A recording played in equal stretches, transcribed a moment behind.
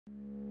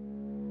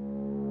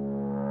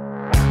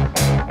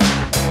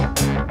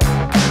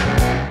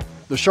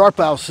The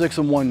SHARPAL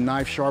 6-in-1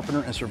 Knife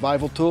Sharpener and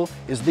Survival Tool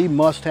is the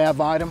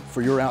must-have item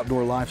for your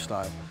outdoor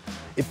lifestyle.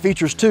 It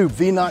features two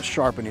V-notch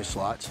sharpening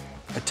slots,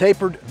 a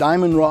tapered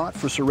diamond rod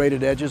for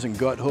serrated edges and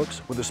gut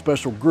hooks with a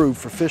special groove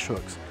for fish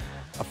hooks,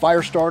 a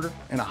fire starter,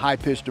 and a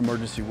high-pitched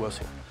emergency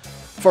whistle.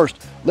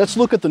 First, let's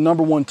look at the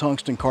 #1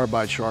 tungsten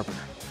carbide sharpener.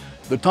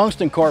 The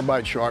tungsten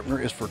carbide sharpener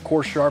is for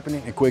coarse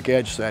sharpening and quick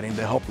edge setting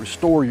to help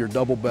restore your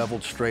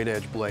double-beveled straight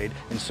edge blade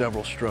in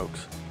several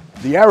strokes.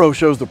 The arrow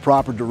shows the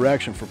proper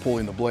direction for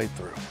pulling the blade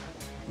through.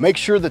 Make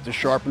sure that the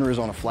sharpener is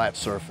on a flat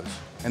surface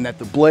and that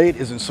the blade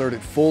is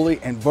inserted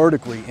fully and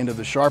vertically into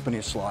the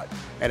sharpening slot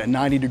at a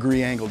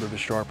 90-degree angle to the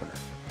sharpener,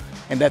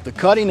 and that the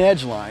cutting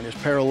edge line is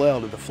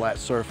parallel to the flat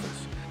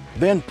surface.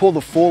 Then pull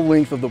the full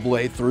length of the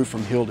blade through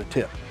from hill to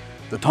tip.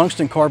 The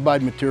tungsten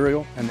carbide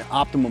material and the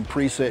optimum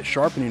preset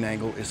sharpening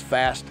angle is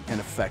fast and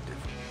effective.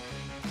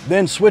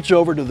 Then switch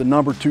over to the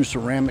 #2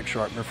 ceramic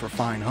sharpener for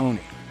fine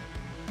honing.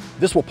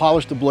 This will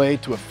polish the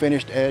blade to a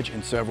finished edge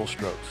in several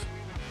strokes.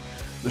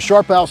 The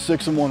SHARPAL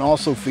 6-in-1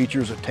 also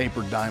features a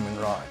tapered diamond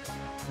rod.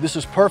 This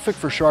is perfect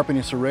for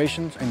sharpening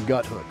serrations and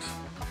gut hooks.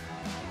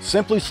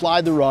 Simply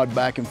slide the rod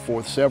back and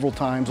forth several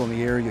times on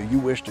the area you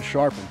wish to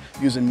sharpen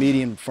using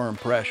medium firm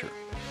pressure.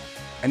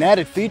 An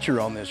added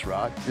feature on this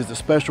rod is the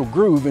special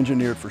groove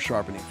engineered for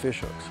sharpening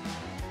fish hooks.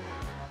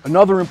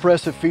 Another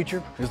impressive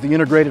feature is the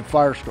integrated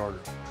fire starter.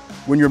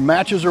 When your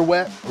matches are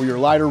wet or your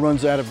lighter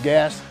runs out of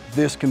gas,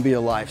 this can be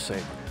a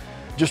lifesaver.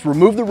 Just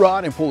remove the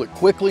rod and pull it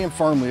quickly and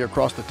firmly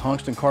across the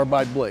tungsten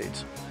carbide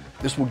blades.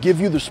 This will give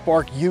you the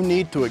spark you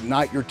need to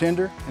ignite your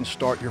tinder and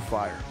start your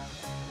fire.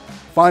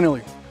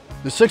 Finally,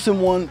 the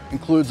 6-in-1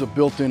 includes a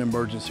built-in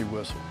emergency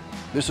whistle.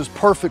 This is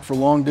perfect for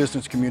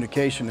long-distance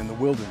communication in the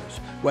wilderness,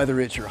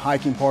 whether it's your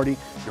hiking party,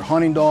 your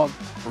hunting dog,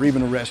 or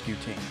even a rescue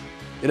team.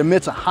 It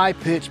emits a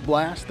high-pitched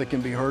blast that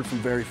can be heard from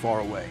very far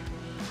away.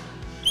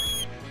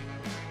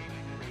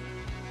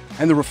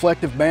 And the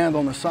reflective band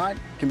on the side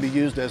can be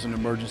used as an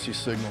emergency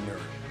signal mirror.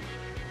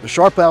 The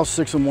SHARPAL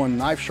 6-in-1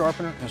 Knife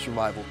Sharpener and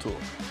Survival Tool.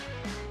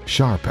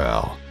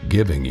 SHARPAL,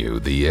 giving you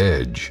the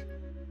edge.